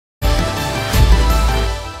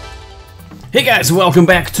Hey guys, welcome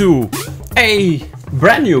back to a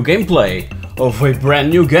brand new gameplay of a brand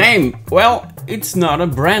new game. Well, it's not a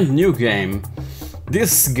brand new game.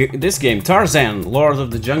 This game, Tarzan, Lord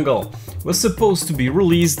of the Jungle, was supposed to be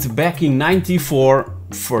released back in '94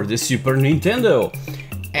 for the Super Nintendo.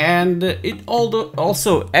 And it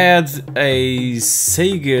also had a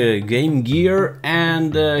Sega Game Gear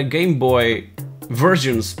and Game Boy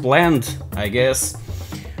versions planned, I guess.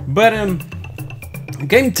 But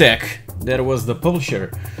Game Tech, that was the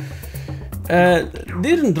publisher,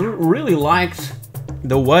 didn't really like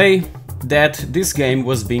the way that this game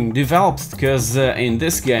was being developed, because in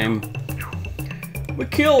this game we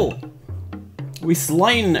kill, we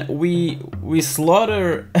slaughter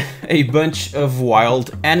a bunch of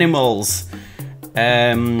wild animals,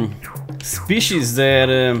 species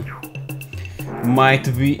that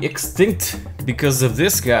might be extinct because of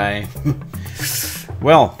this guy.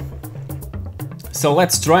 Well, so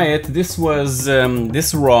let's try it. This was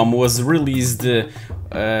this ROM was released,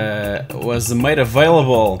 was made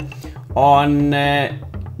available on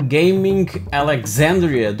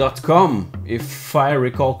GamingAlexandria.com, if I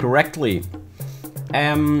recall correctly,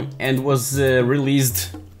 and was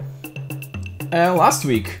released last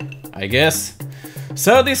week, I guess.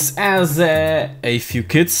 So this has a few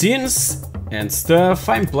cutscenes and stuff.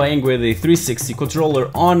 I'm playing with a 360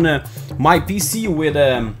 controller on my PC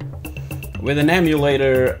with an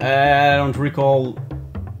emulator. I don't recall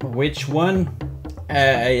which one.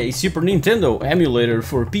 A Super Nintendo emulator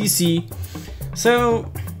for PC.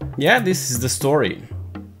 So yeah, this is the story.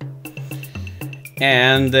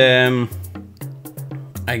 And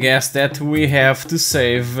I guess that we have to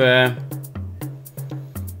save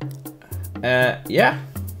yeah,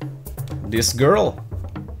 this girl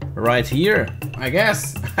right here, I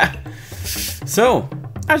guess. So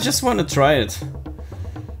I just want to try it,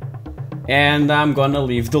 and I'm gonna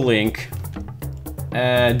leave the link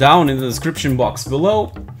down in the description box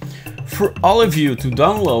below for all of you to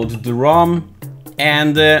download the ROM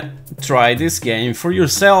and try this game for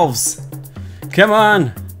yourselves. Come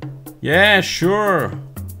on, yeah, sure,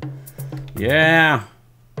 yeah,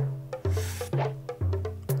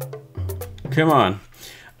 come on.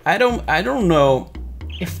 I don't know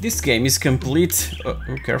if this game is complete. Oh,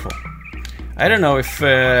 careful. I don't know if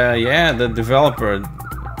yeah, the developer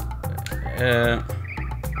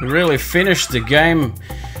really finished the game,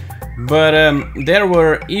 but there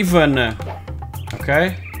were even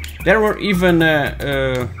okay, there were even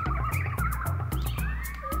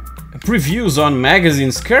previews on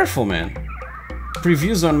magazines. Careful, man.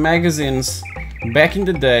 Previews on magazines back in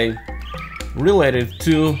the day related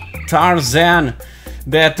to Tarzan,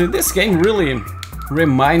 that this game really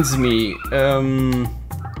reminds me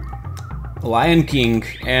Lion King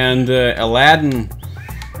and Aladdin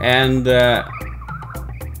and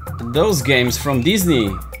those games from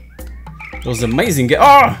Disney, those amazing games.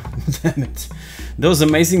 Oh, damn it! Those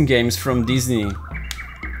amazing games from Disney.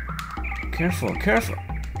 Careful, careful.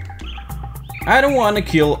 I don't want to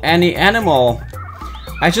kill any animal.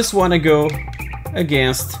 I just want to go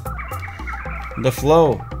against the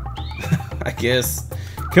flow. I guess.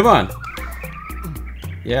 Come on.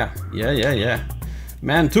 Yeah, yeah, yeah, yeah.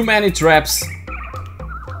 Man, too many traps.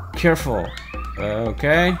 Careful.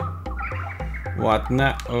 Okay. What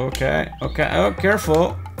now? Okay, okay. Oh,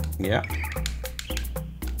 careful. Yeah.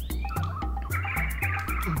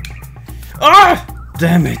 Ah!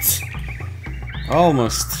 Damn it.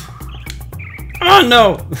 Almost. Oh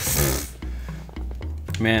no!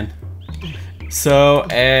 Man. So,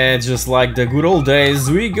 just like the good old days,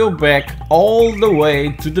 we go back all the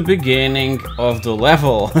way to the beginning of the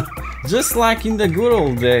level. Just like in the good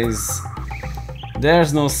old days.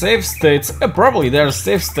 There's no save states. Probably there's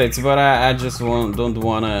save states, but I just don't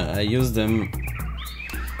wanna use them.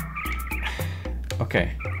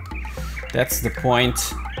 Okay, that's the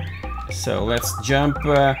point. So let's jump.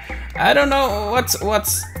 I don't know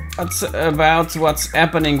what's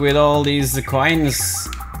happening with all these coins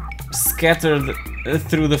scattered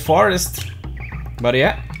through the forest, but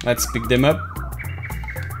yeah, let's pick them up.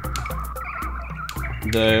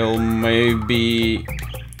 They'll maybe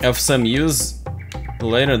have some use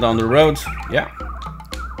later down the road. Yeah.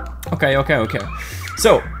 Okay, okay, okay.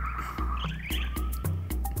 So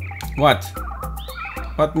what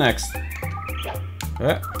next?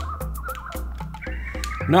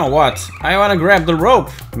 No, what? I wanna grab the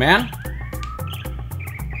rope, man.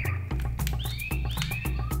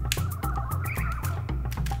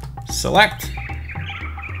 Select.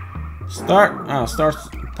 Start. Oh, start.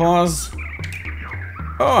 Pause.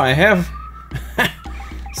 Oh, I have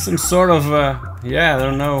some sort of yeah, I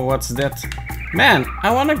don't know what's that. Man, I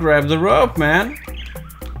wanna grab the rope, man.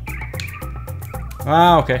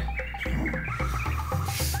 Ah, okay.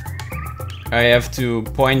 I have to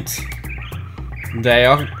point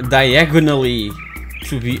diagonally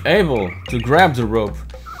to be able to grab the rope.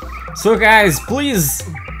 So guys, please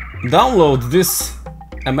download this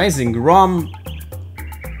amazing ROM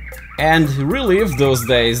and relive those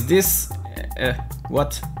days. This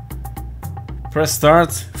what? Press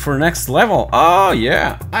start for next level. Oh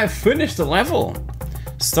yeah, I finished the level.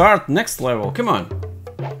 Start next level, come on.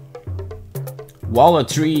 Wall a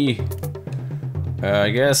tree. I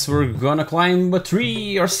guess we're gonna climb a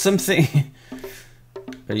tree or something.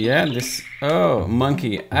 Yeah, this... Oh,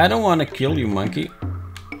 monkey. I don't wanna kill you, monkey.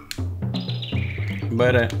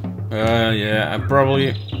 But, yeah, I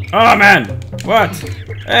probably... Oh, man! What?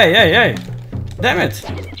 Hey, hey, hey! Damn it!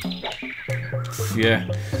 Yeah.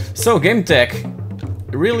 So, Game Tech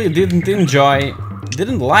really didn't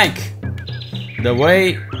like the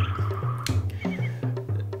way...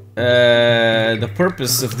 the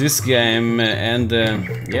purpose of this game and,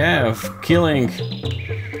 yeah, of killing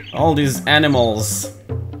all these animals.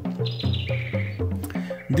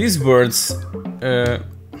 These birds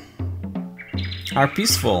are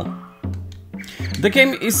peaceful. The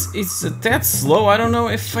game is that slow. I don't know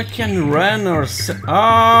if I can run or...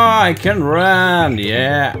 I can run!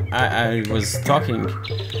 Yeah, I was talking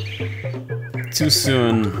too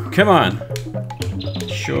soon. Come on!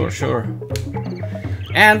 Sure, sure.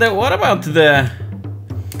 And what about the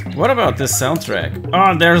soundtrack?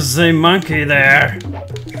 Oh, there's a monkey there!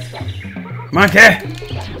 Monkey!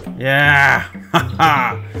 Yeah!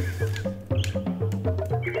 Haha!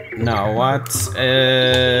 Now what?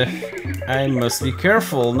 I must be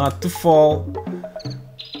careful not to fall.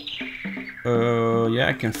 Yeah,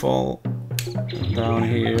 I can fall. Down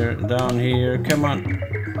here, come on.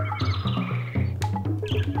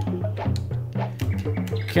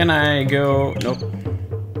 Can I go? Nope.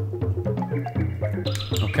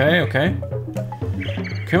 Okay, okay.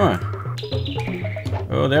 Come on.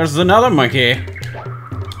 Oh, there's another monkey.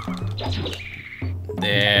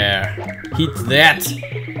 There. Hit that.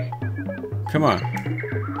 Come on.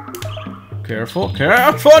 Careful,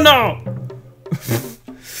 careful, no!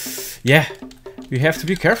 Yeah, you have to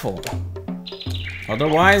be careful.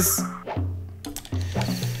 Otherwise,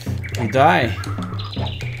 you die.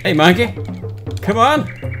 Hey, monkey. Come on.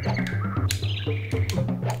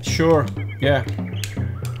 Sure, yeah.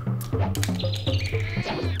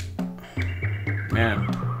 Man.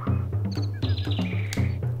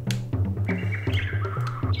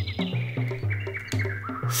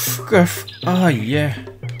 Oh yeah.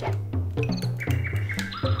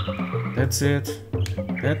 That's it.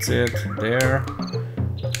 That's it. There.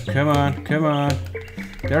 Come on, come on.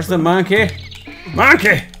 There's the monkey.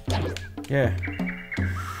 Monkey! Yeah.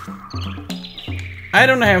 I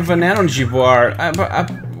don't have an energy bar.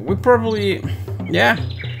 We probably... Yeah.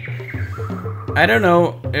 I don't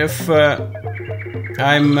know if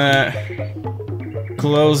I'm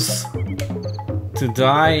close to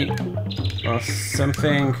die or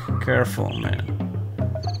something. Careful, man.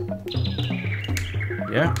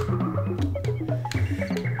 Yeah.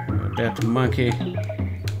 That monkey.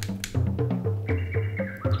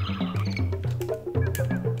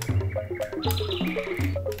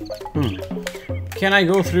 Can I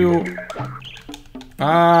go through?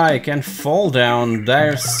 Ah, I can fall down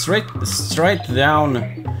there, straight down.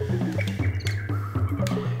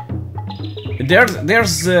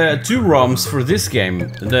 There's two ROMs for this game.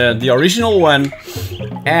 The original one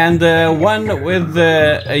and one with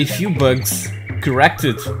a few bugs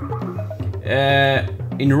corrected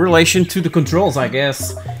in relation to the controls, I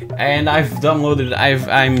guess. And I've downloaded.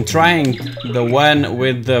 I'm trying the one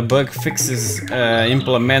with the bug fixes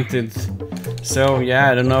implemented. So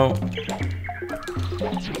yeah, I don't know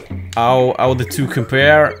how the two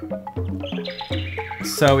compare.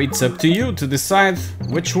 So it's up to you to decide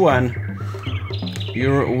which one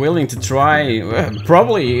you're willing to try.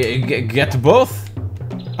 Probably get both.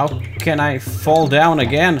 How can I fall down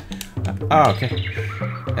again? Oh, okay.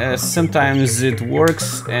 Sometimes it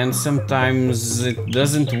works and sometimes it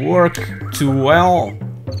doesn't work too well.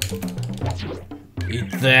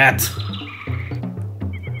 Eat that.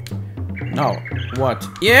 No, what?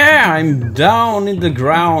 Yeah, I'm down in the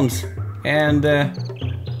ground and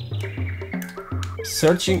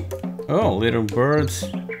searching. Oh, little bird.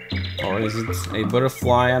 Or is it a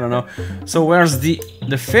butterfly? I don't know. So where's the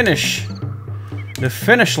finish? The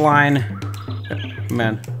finish line.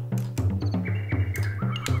 Man.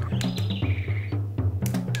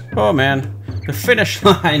 Oh man, the finish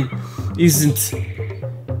line isn't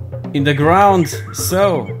in the ground,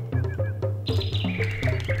 so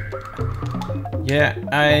yeah,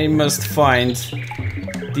 I must find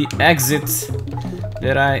the exit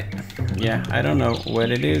Did I? Yeah, I don't know what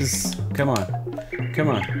it is. Come on. Come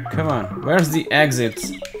on. Come on. Where's the exit?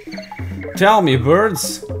 Tell me,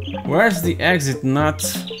 birds. Where's the exit? Not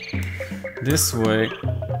this way.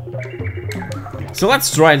 So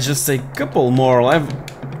let's try just a couple more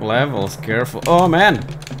levels. Careful. Oh man.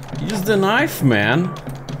 Use the knife, man.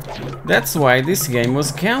 That's why this game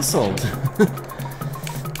was cancelled.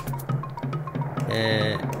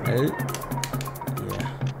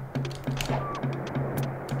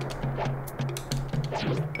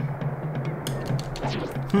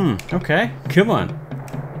 Okay, come on.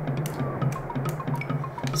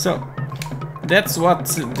 So, that's what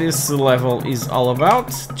this level is all about.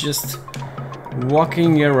 Just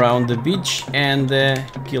walking around the beach and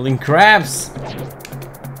killing crabs.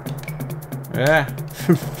 Yeah,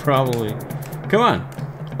 probably. Come on.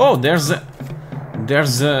 Oh, there's a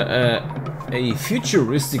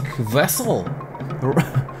futuristic vessel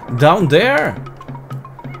down there.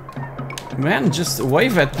 Man, just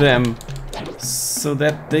wave at them so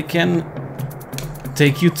that they can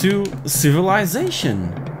take you to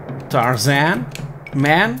civilization. Tarzan,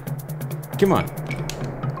 man, come on.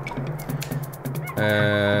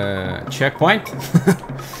 Checkpoint.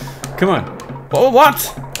 Come on. Oh,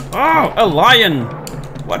 what? Oh, a lion.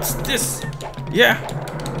 What's this? Yeah.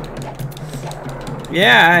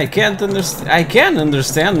 Yeah, I can't understand. I can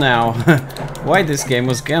understand now why this game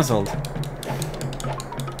was cancelled.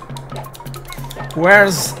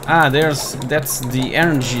 Where's that's the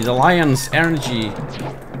energy, the lion's energy.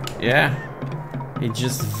 Yeah, it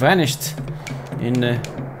just vanished in the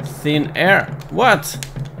thin air. What?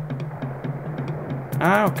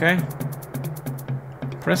 Ah, okay.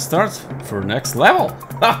 Press start for next level.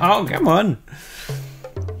 Oh, come on.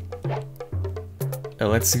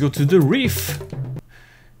 Let's go to the reef.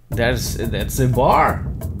 That's a bar.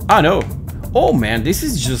 Ah, no. Oh man, this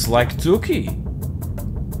is just like Tuki.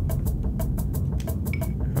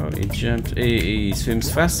 He jumped. He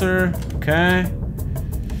swims faster. Okay,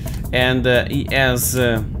 and he has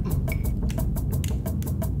or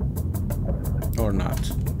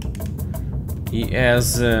not. He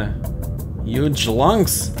has huge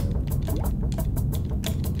lungs.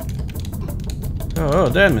 Oh,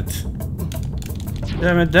 damn it!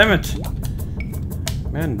 Damn it! Damn it!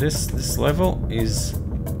 Man, this level is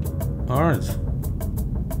hard.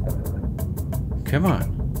 Come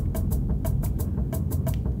on.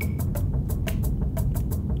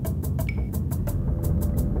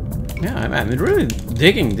 Yeah, I'm really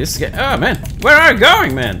digging this game. Oh man, where are you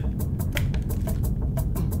going, man?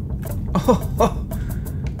 Oh.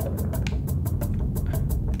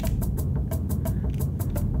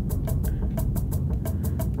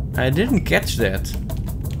 I didn't catch that.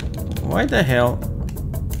 Why the hell?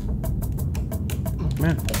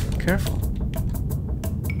 Man, careful.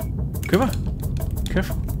 Come on.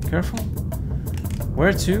 Careful, careful.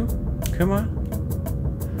 Where to? Come on.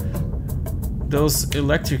 Those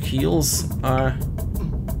electric heels are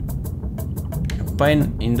a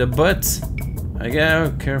pain in the butt. I gotta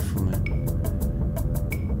be careful, man.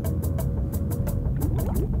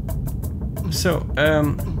 So,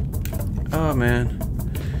 oh man,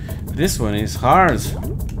 this one is hard.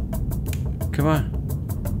 Come on.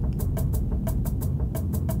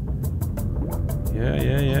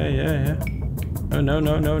 Yeah. Oh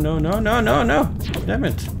no. Damn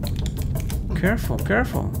it. Careful,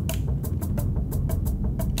 careful.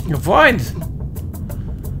 Avoid!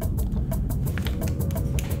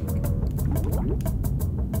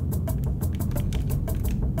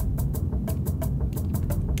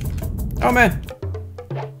 Oh man!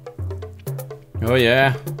 Oh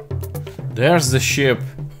yeah, there's the ship.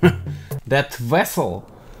 That vessel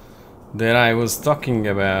that I was talking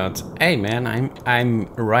about. Hey man, I'm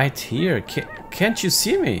right here. Can't you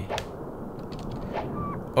see me?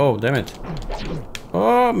 Oh damn it!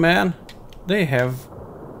 Oh man, they have.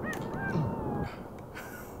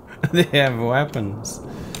 They have weapons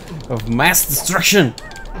of mass destruction.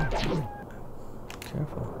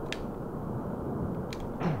 Careful.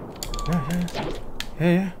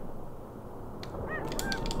 Yeah.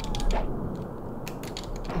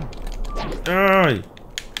 Oh,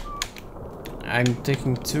 I'm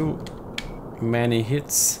taking too many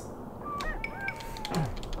hits.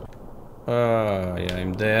 Yeah,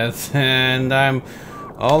 I'm dead, and I'm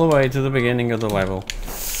all the way to the beginning of the level.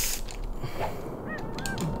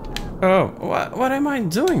 Oh, what am I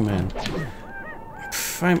doing, man?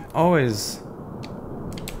 I'm always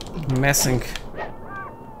messing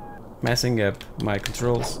up my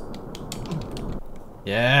controls.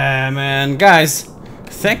 Yeah, man, guys,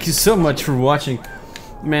 thank you so much for watching.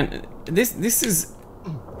 Man, this is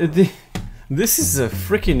a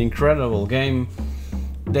freaking incredible game.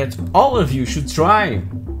 that all of you should try.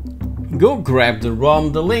 Go grab the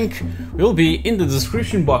ROM, the link will be in the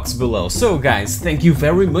description box below. So guys, thank you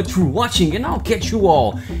very much for watching and I'll catch you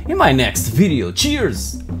all in my next video.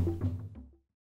 Cheers!